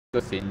go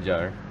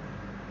Sinjar.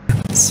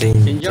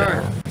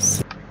 Sinjar.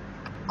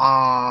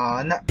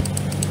 No.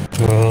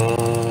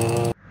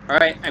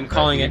 Alright, I'm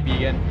calling it.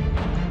 Vegan.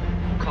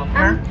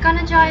 I'm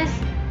gonna join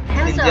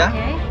Hamster, Ninja?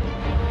 okay?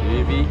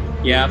 Baby.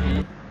 Yeah.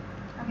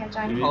 Okay,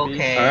 join.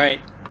 Okay.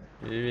 Alright.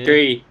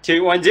 3,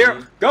 2, 1,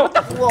 0, go!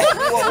 Whoa.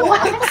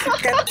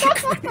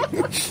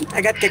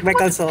 I got kicked by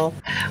console.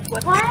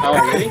 What? Oh,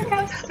 really?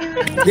 Hamster.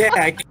 Yeah,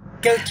 I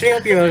killed 3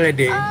 of you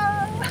already.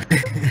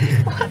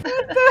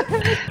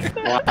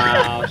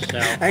 Wow,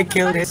 Shell. I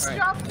killed it.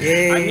 Right.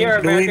 Yay, I'm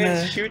here, the winner.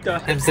 Americans. Shoot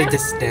the. I'm still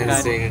just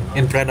dancing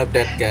in front of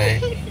that guy.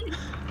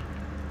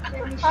 Let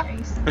me show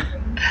you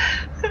something.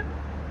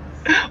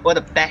 What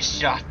a best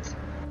shot.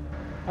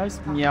 How's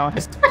MEOW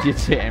has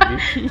PJ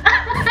MVP?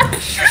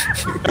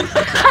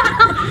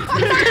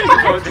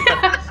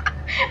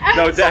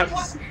 No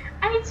depths.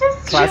 I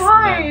just Class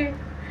tried.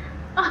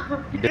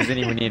 He doesn't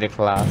even need a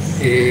class.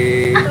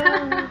 Hey,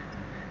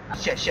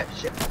 Shit.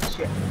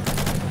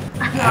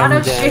 A lot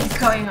of just- shit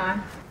going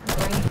on.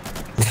 I'm going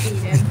to see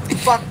them.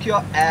 Fuck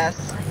your ass.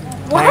 I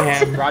What?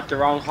 am. Brought the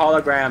wrong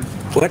hologram.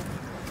 What?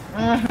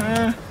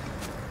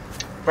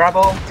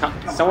 Bravo.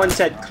 Someone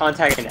said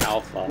contact an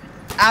alpha.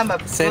 I'm a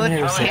Same good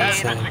here, kid.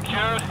 same.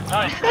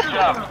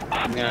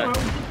 Yeah.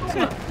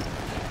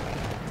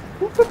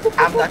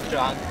 I'm not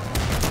drunk.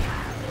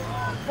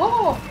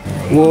 Whoa!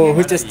 Whoa,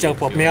 who just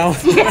jumped up MEOW?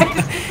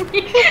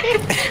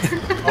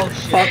 Oh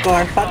shit.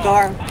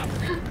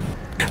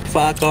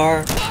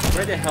 Fucker.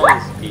 Where the hell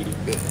is he?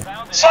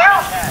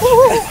 Chill!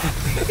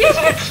 Did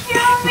you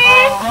kill me?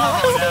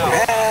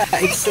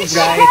 Yeah, it's so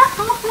bright.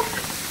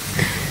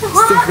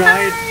 It's so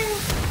bright.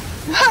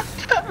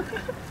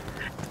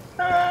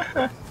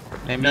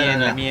 Let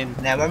me in.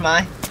 Never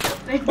mind.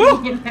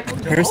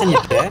 Person,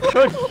 you dead?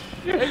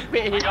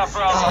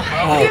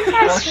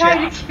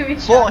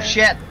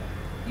 Bullshit.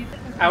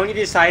 I only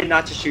decided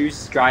not to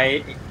choose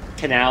dry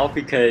canal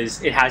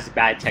because it has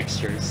bad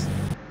textures.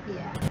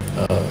 Yeah.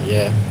 Oh,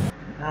 yeah.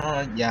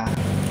 Yeah.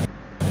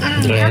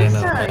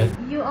 Hamster,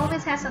 you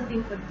always have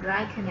something for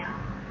dry canal.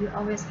 You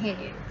always hate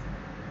it.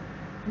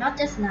 Not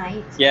just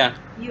night. Yeah.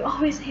 You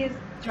always hate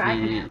dry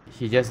canal.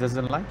 He just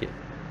doesn't like it.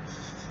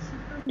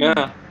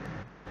 Yeah.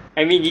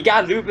 I mean, you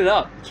gotta lube it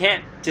up. You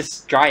can't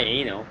just dry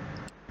anal.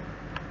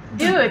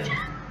 Dude,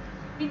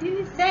 you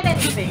didn't say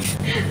anything.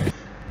 Secure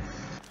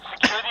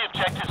the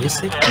objectives. You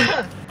see?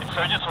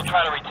 Insurgents will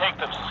try to retake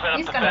them, so set up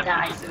He's the gonna defense.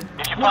 die soon.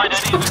 If you find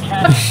any of the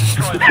cats,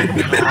 destroy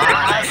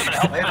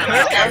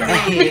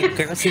them.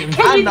 Cursing.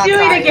 Can I'm you not do it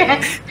dying.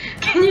 again?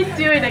 Can you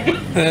do it again?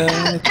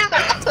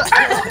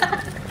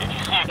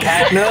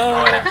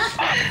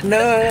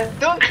 No.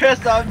 Don't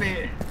curse on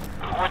me.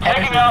 We're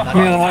taking Alpha.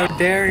 MEOW, how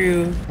dare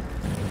you?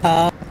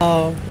 How?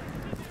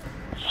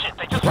 Shit,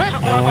 they just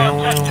retook one of my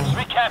objectives.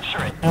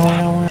 Recapture it.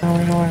 Yeah?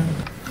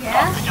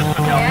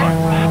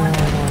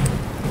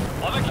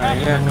 Other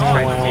cats are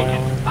going to take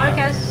it.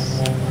 Orcas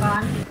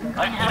gone.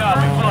 Nice job.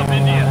 Pull up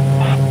India.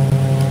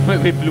 Wait,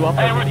 we blew up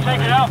Hey, we're everything.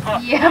 taking Alpha.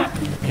 Yep.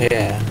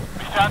 Yeah, We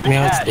found the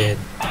MEOW's cat. dead.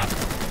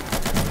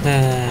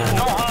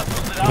 No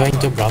hostiles at Going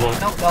Alpha. to Bravo.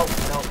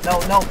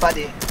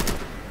 Nobody.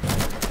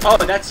 Oh,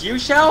 that's you,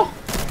 Shell?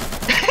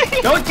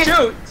 Don't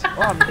shoot!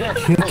 Oh, I'm dead.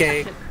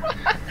 Okay.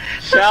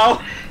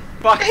 Shell?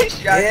 Fuck.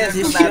 Yes,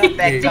 you shot me.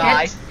 bad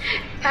guy.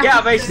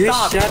 Yeah, but You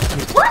stop. shot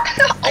me.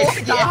 Oh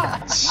yeah.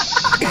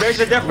 There's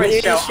a difference,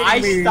 Wait, Shell. shoot I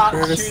me stopped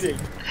first. shooting.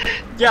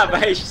 Yeah,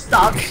 but I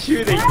stopped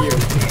shooting you.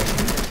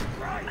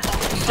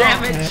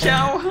 Damn it,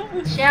 Shell.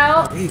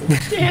 Shell.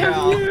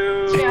 Damn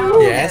you.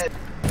 Shell. Yes.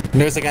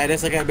 There's a guy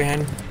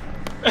behind.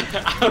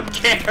 I don't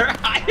care.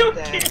 I don't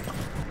care.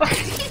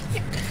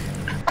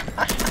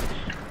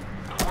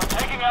 We're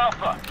taking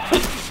Alpha.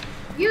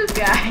 You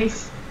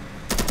guys.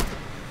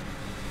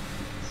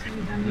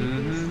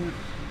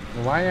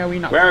 Why are we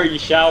not? Where are you,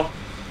 Shell?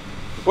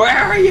 Where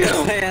are you?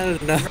 Hell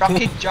no.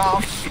 Rocket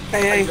jump.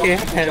 Hey,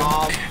 Rocket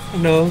jump.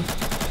 No.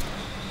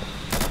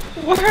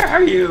 Where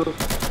are you?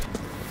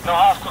 No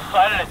hostiles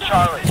sighted at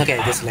Charlie. Okay,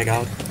 just leg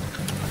out.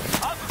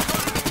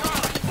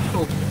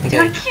 Okay.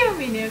 Don't kill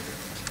me, Nick.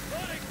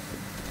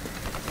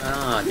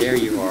 Ah, there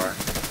you are.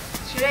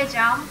 Should I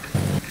jump?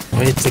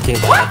 What are you talking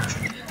about?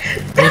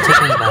 What are you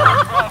talking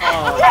about?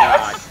 Oh,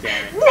 god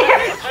damn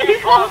it.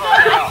 Taking Bravo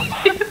now.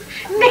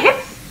 Nick!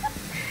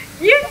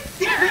 You.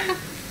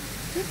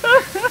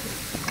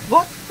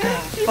 What the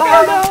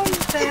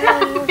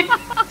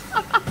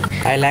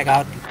I leg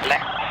out.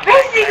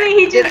 Basically,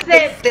 he just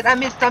said, Did I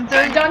miss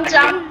something? don't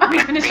jump, I'm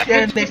gonna Did I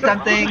shoot miss you.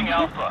 something? Taking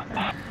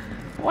Alpha.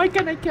 Why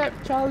can't I cap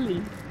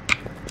Charlie?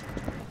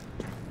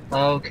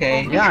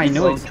 Okay. Yeah, I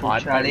know Go it's to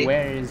hot, but Charlie.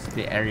 where is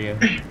the area?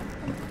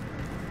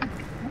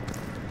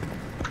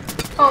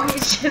 Oh, he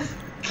just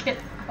get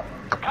out.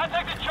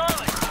 Contacted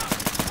Charlie.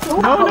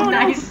 Wow, no.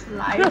 nice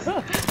slice. We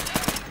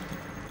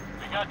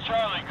got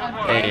Charlie. Good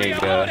work. There you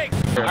go.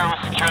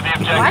 Secure the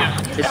objectives. What?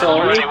 It's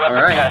only? Any weapon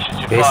Alright. caches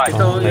you Based find. on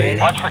play.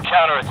 Watch for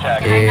counterattack.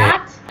 Can I Yeah.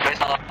 not?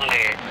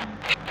 Okay.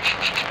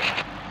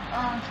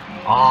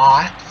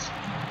 What?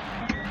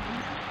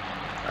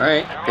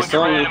 Alright, Everyone it's get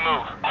ready only. to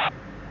move.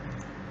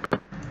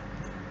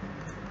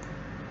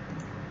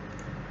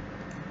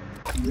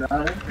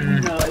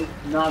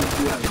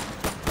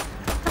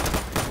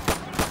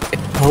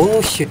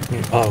 Oh shoot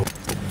me. Oh,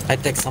 I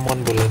take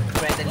someone bullet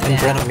in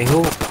front of me.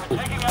 Who?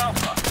 Taking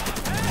Alpha.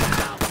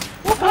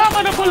 I'm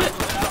on a bullet.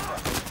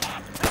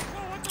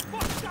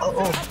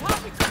 Oh,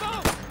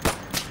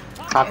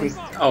 Copy.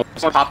 Oh,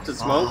 someone popped the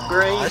smoke. oh.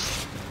 Great.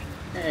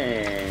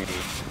 Hey.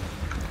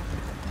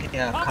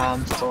 Here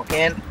comes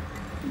token.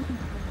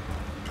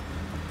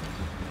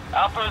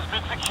 Alpha has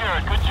been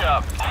secured. Good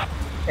job.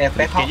 Back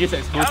Can home. use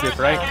explosive,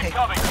 right? Okay.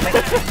 Incoming.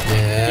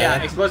 Yeah,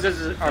 Yeah.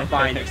 explosives are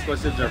fine.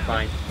 Explosives are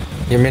fine.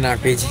 You mean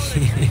RPG?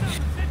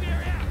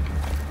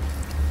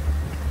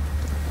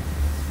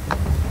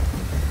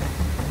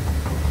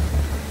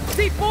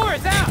 C4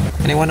 is out.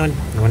 Anyone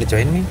want to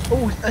join me?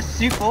 Oh, a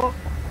C4.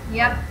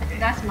 Yep,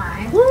 that's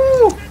mine.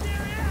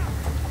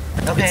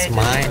 Okay. It's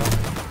mine.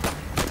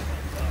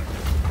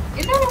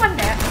 Is anyone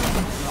there?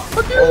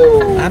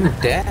 Oh, I'm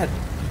dead.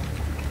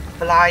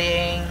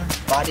 flying.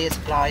 Body is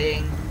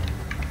flying.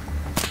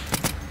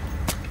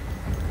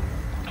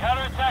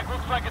 Counterattack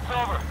looks like it's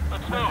over.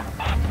 Let's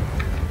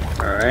move.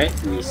 Alright,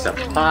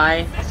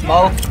 resupply.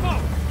 Smoke.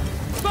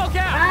 Smoke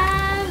out.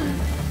 Run!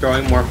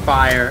 Throwing more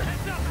fire.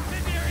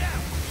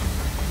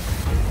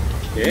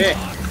 Okay.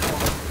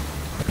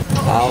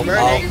 Ow,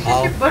 Burning.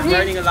 ow, ow.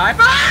 Burning alive.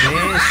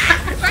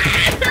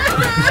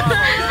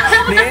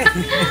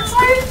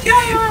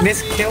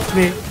 Nis killed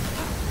me.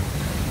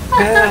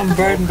 I'm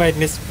burned by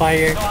this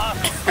fire.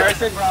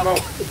 Harrison,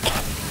 smoke.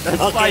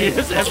 That's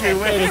fires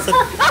everywhere.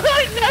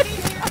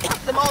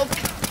 Smoke.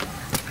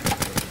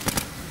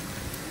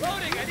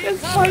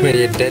 Wait,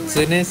 you're dead,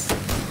 Sunis?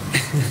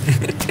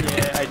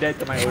 Yeah, I died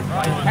to my own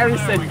fire.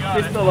 Harrison,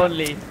 pistol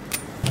only.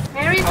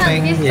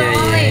 Harrison, pistol Yeah,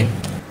 only.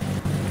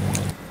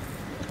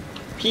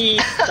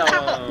 Pistol.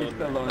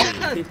 Pistol only.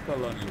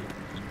 Pistol only.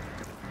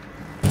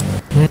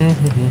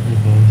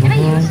 Can I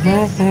use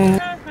this?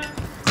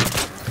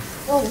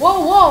 Whoa, whoa,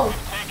 whoa!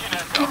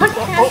 What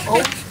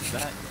happened?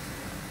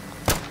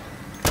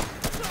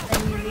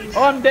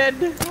 Oh, I'm dead.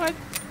 What?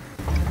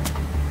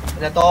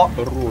 The door.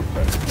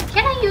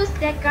 Can I use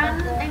that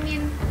gun? I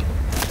mean,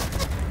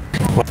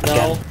 What No.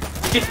 gun?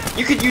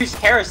 You could use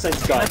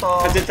Harrison's gun,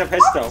 because it's a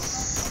pistol.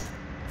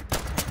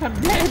 I'm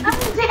dead.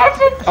 I'm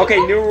dead. Okay,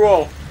 new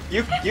rule.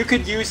 You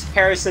could use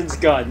Harrison's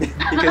gun,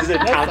 because it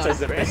counts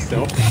as a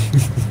pistol.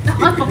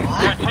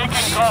 What?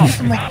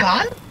 Use my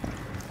gun?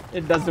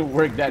 It doesn't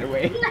work that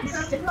way.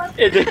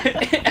 It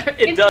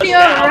It's does your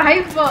now.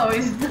 rifle,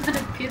 it's not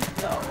a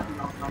pistol.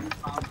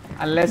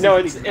 Unless No,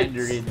 it's it's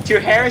Mandarin. to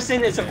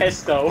Harrison it's a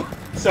pistol,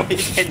 so he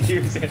can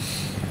use it.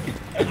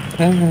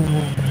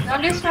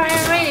 Don't destroy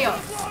a radio.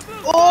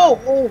 Oh,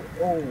 oh,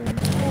 oh.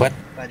 What?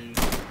 Buddy.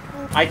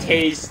 I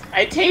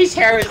tase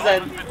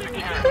Harrison.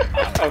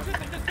 Oh.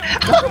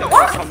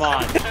 Come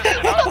on.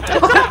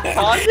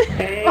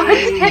 Hey,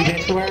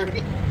 network.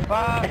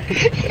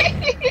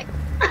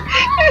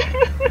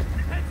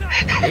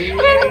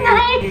 Can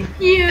I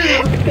you?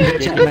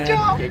 Good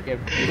job. Kick him.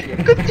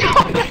 Good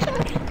job.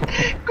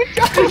 Good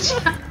job. Good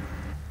job.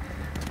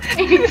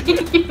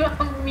 Anything you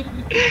on me.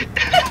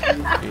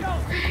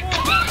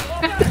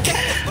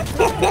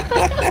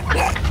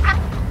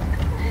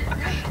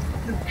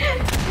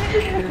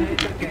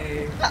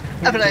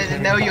 I'm like,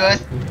 no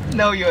use.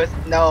 No use.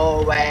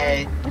 No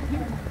way.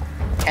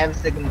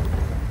 Hamster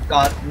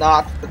got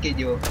not to kill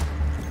you.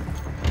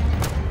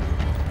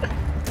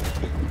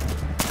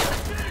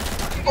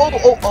 Oh,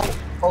 oh, oh,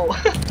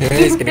 oh. Yeah,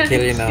 he's gonna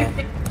kill you now.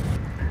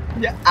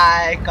 Yeah,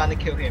 I gonna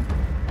kill him.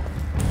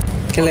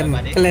 Kill him,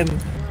 kill him.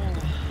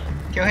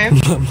 Kill him?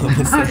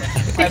 Mama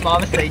said. My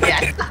mom say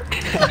yes.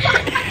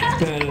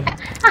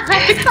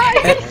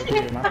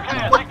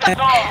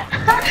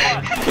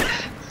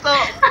 So,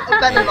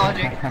 better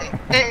logic.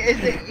 Is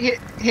it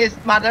his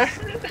mother?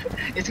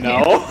 Is he?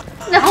 No.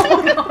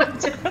 No, no,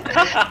 just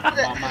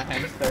Mama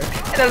hamster.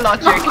 The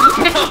logic.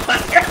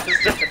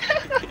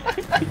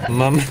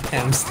 Mom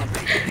hamster.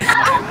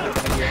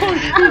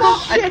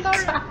 I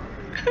thought.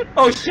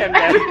 Oh shit,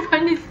 man.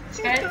 everyone is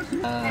dead.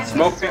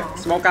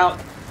 Smoke out.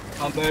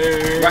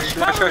 Rush,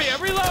 rush, rush.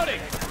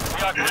 Reloading. We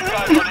got good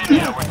guys on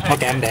India. We're taking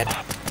Okay, I'm dead.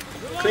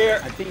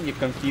 Clear. I think you're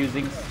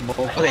confusing smoke.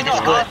 Okay,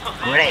 that's good.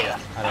 Great.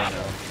 I don't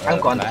know. I'm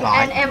gonna And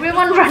fly.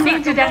 everyone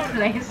running to that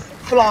place.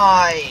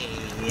 Fly.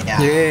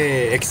 Yeah.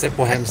 Yay, except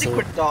for A hamster.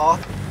 secret door.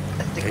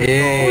 A secret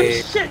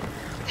Yay. Shit.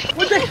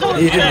 What the hell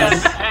You is didn't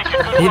this?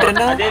 know? You didn't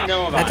know? I didn't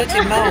know about I thought it.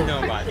 you I didn't know.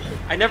 know about it.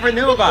 I never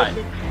knew about it.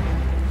 door.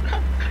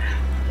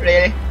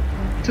 Really?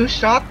 2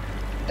 shots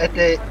at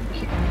the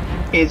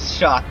his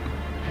shot.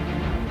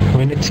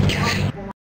 When it's